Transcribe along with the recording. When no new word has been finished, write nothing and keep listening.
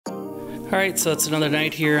Alright, so it's another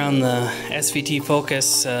night here on the SVT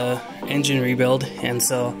Focus engine rebuild, and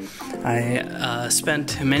so I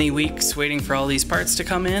spent many weeks waiting for all these parts to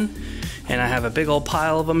come in, and I have a big old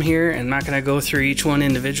pile of them here. I'm not going to go through each one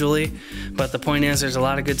individually, but the point is there's a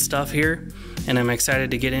lot of good stuff here, and I'm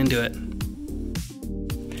excited to get into it.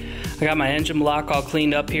 I got my engine block all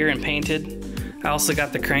cleaned up here and painted. I also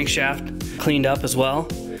got the crankshaft cleaned up as well,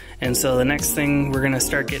 and so the next thing we're going to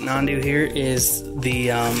start getting onto here is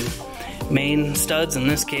the main studs in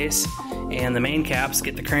this case, and the main caps,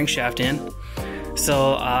 get the crankshaft in.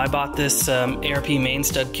 So I bought this ARP Main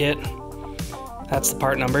Stud Kit. That's the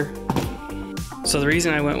part number. So the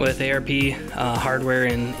reason I went with ARP hardware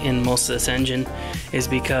in most of this engine is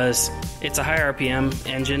because it's a high RPM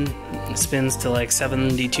engine. It spins to like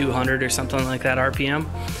 7,200 or something like that RPM.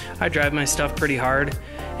 I drive my stuff pretty hard,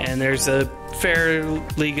 and there's a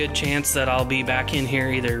fairly good chance that I'll be back in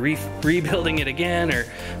here either rebuilding it again or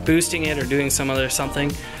boosting it or doing some other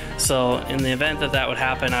something. So in the event that that would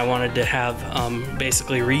happen, I wanted to have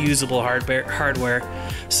basically reusable hardware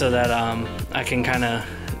so that I can kind of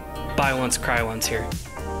buy once, cry once here.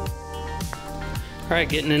 Alright,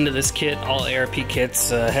 getting into this kit, all ARP kits,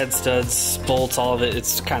 head studs, bolts, all of it,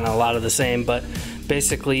 it's kind of a lot of the same, but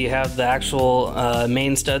basically you have the actual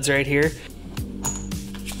main studs right here.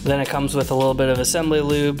 Then it comes with a little bit of assembly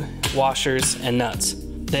lube, washers, and nuts.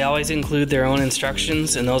 They always include their own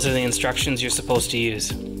instructions, and those are the instructions you're supposed to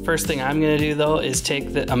use. First thing I'm going to do though is take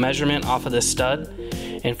a measurement off of this stud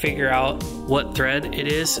and figure out what thread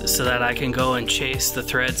it is so that I can go and chase the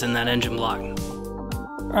threads in that engine block.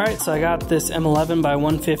 Alright, so I got this M11 by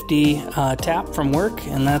 150 tap from work,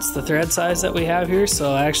 and that's the thread size that we have here.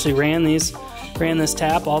 So I actually ran this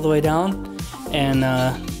tap all the way down, and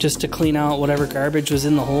just to clean out whatever garbage was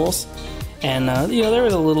in the holes. And you know, there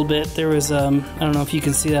was a little bit, there was I don't know if you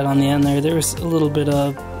can see that on the end there was a little bit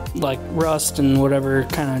of like rust and whatever,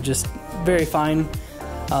 kind of just very fine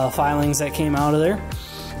filings that came out of there.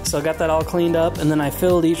 So I got that all cleaned up, and then I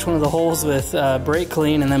filled each one of the holes with brake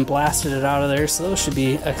clean and then blasted it out of there, so those should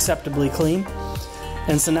be acceptably clean.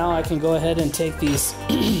 And so now I can go ahead and take these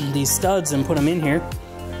these studs and put them in here.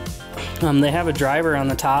 They have a driver on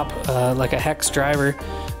the top, like a hex driver,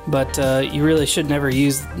 but you really should never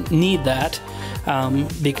need that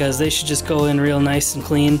because they should just go in real nice and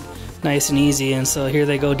clean, nice and easy. And so here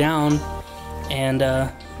they go down,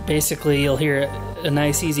 and basically you'll hear a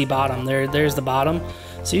nice easy bottom. There's the bottom.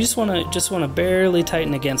 So you just want to barely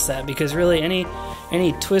tighten against that, because really any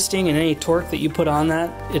twisting and any torque that you put on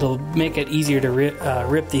that, it'll make it easier to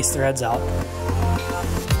rip these threads out.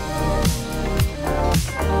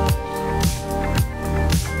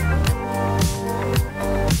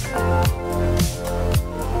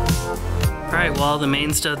 Alright, while the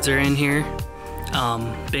main studs are in here,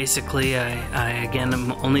 basically I again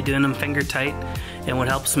am only doing them finger tight, and what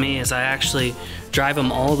helps me is I actually drive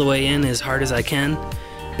them all the way in as hard as I can.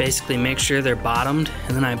 Basically make sure they're bottomed,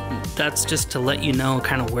 and then that's just to let you know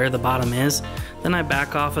kind of where the bottom is. Then I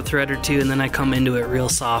back off a thread or two, and then I come into it real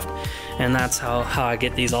soft, and that's how I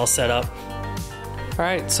get these all set up.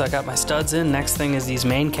 Alright, so I got my studs in. Next thing is these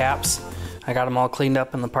main caps. I got them all cleaned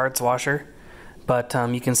up in the parts washer, but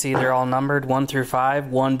you can see they're all numbered 1 through 5,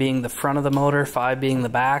 1 being the front of the motor, 5 being the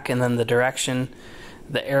back, and then the direction,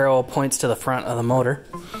 the arrow points to the front of the motor.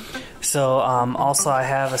 So also I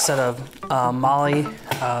have a set of Mahle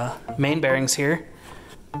main bearings here.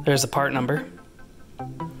 There's the part number.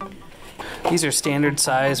 These are standard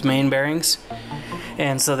size main bearings,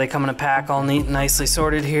 and so they come in a pack all neat and nicely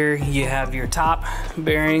sorted here. You have your top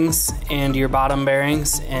bearings and your bottom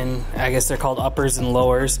bearings, and I guess they're called uppers and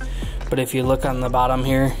lowers, but if you look on the bottom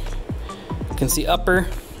here, you can see upper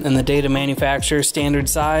and the date of manufacturer, standard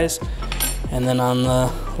size, and then on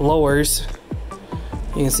the lowers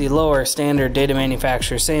you can see lower, standard, date of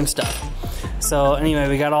manufacturer, same stuff. So anyway,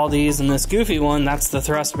 we got all these, and this goofy one, that's the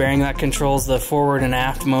thrust bearing that controls the forward and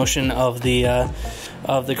aft motion of the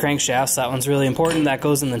crankshafts. That one's really important. That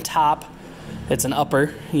goes in the top. It's an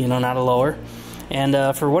upper, you know, not a lower. And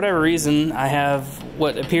for whatever reason, I have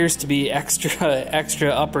what appears to be extra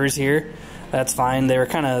uppers here. That's fine. They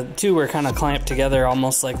were two were kind of clamped together,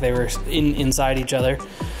 almost like they were inside each other.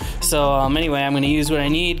 So anyway, I'm going to use what I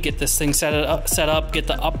need, get this thing set up, get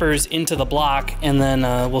the uppers into the block, and then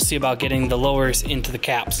we'll see about getting the lowers into the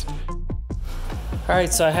caps.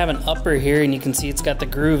 Alright, so I have an upper here, and you can see it's got the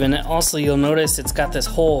groove in it. Also, you'll notice it's got this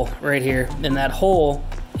hole right here, and that hole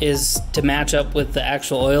is to match up with the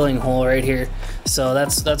actual oiling hole right here. So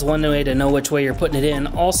that's one way to know which way you're putting it in.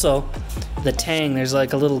 Also, the tang, there's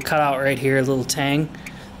like a little cutout right here, a little tang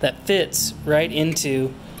that fits right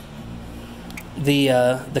into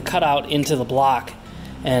the cutout into the block,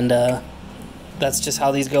 and that's just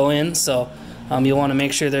how these go in. So you'll want to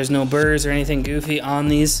make sure there's no burrs or anything goofy on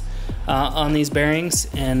these bearings.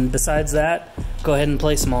 And besides that, go ahead and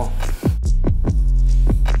place them all.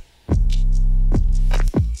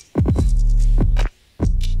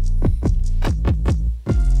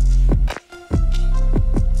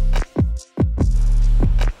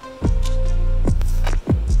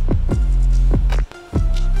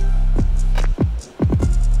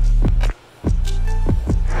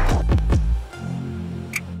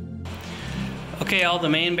 Okay, all the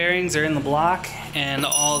main bearings are in the block, and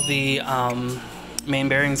all the main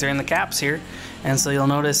bearings are in the caps here. And so you'll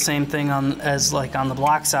notice same thing as like on the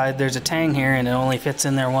block side, there's a tang here and it only fits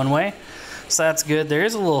in there one way. So that's good. There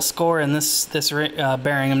is a little score in this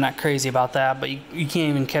bearing. I'm not crazy about that, but you can't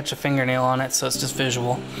even catch a fingernail on it, so it's just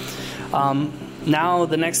visual. Now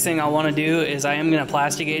the next thing I want to do is I am going to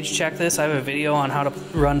plastic gauge check this. I have a video on how to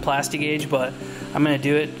run plastic gauge, but I'm going to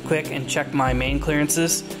do it quick and check my main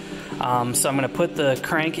clearances. So I'm going to put the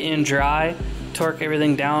crank in dry, torque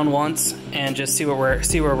everything down once, and just see where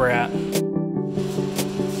we're at.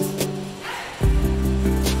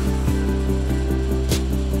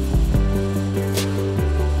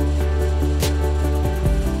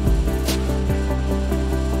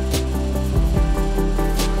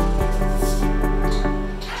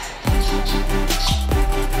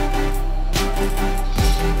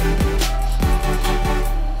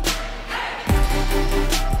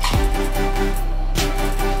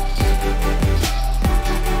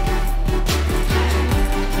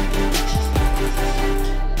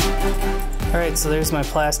 Alright, so there's my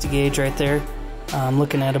plastic gauge right there. I'm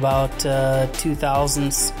looking at about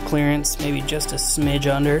 2/1000 clearance, maybe just a smidge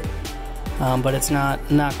under, but it's not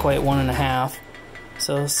quite 1.5.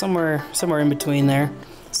 So somewhere in between there.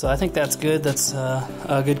 So I think that's good. That's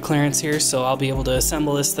a good clearance here. So I'll be able to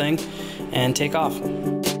assemble this thing and take off.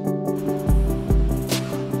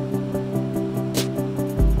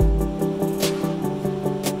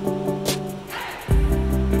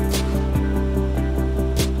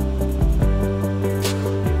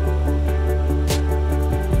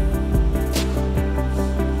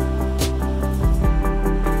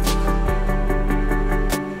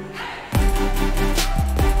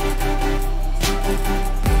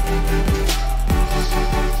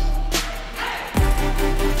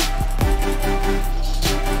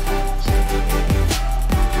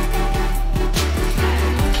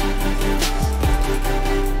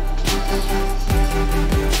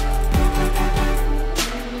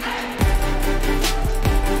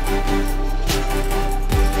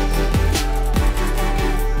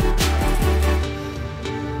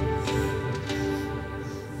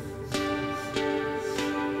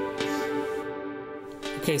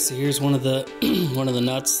 Okay, so here's one of the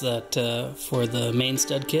nuts that for the main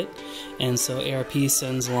stud kit, and so ARP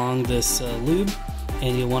sends along this lube,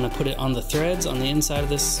 and you'll want to put it on the threads on the inside of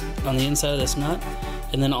this nut,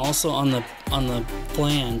 and then also on the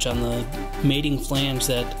flange, on the mating flange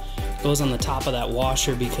that goes on the top of that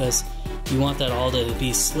washer, because you want that all to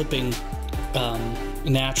be slipping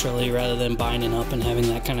naturally rather than binding up and having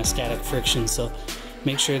that kind of static friction. So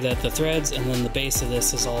make sure that the threads and then the base of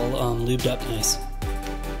this is all lubed up nice.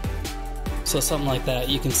 So something like that,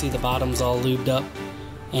 you can see the bottom's all lubed up,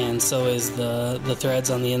 and so is the threads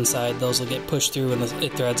on the inside. Those will get pushed through when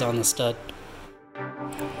it threads on the stud.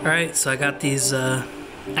 Alright, so I got these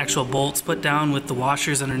actual bolts put down with the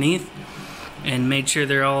washers underneath, and made sure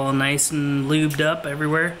they're all nice and lubed up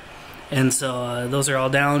everywhere. And so those are all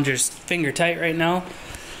down, just finger tight right now.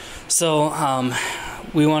 So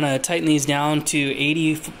we want to tighten these down to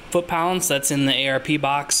 80 foot-pounds. That's in the ARP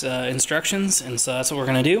box instructions, and so that's what we're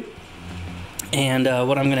going to do. And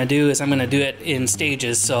what I'm going to do is I'm going to do it in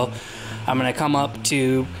stages. So I'm going to come up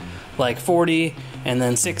to like 40 and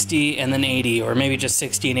then 60 and then 80, or maybe just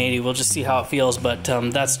 60 and 80. We'll just see how it feels, but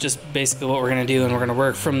that's just basically what we're going to do, and we're going to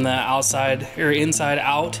work from the outside or inside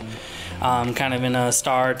out, kind of in a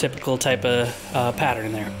star typical type of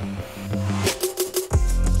pattern there.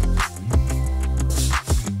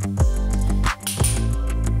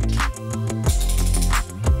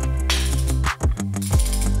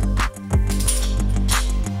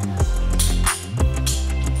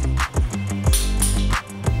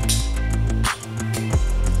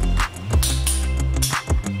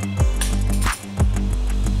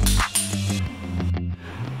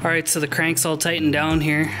 Alright, so the crank's all tightened down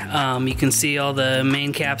here. You can see all the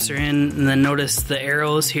main caps are in, and then notice the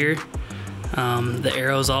arrows here. The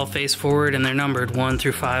arrows all face forward, and they're numbered 1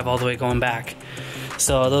 through 5 all the way going back.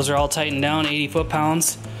 So those are all tightened down, 80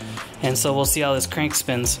 foot-pounds, and so we'll see how this crank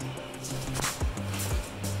spins.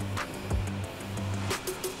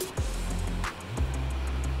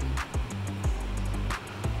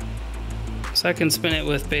 So I can spin it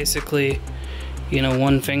with basically, you know,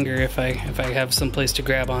 one finger if I have some place to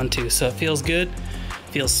grab onto. So it feels good,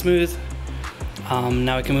 feels smooth.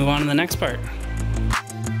 Now we can move on to the next part.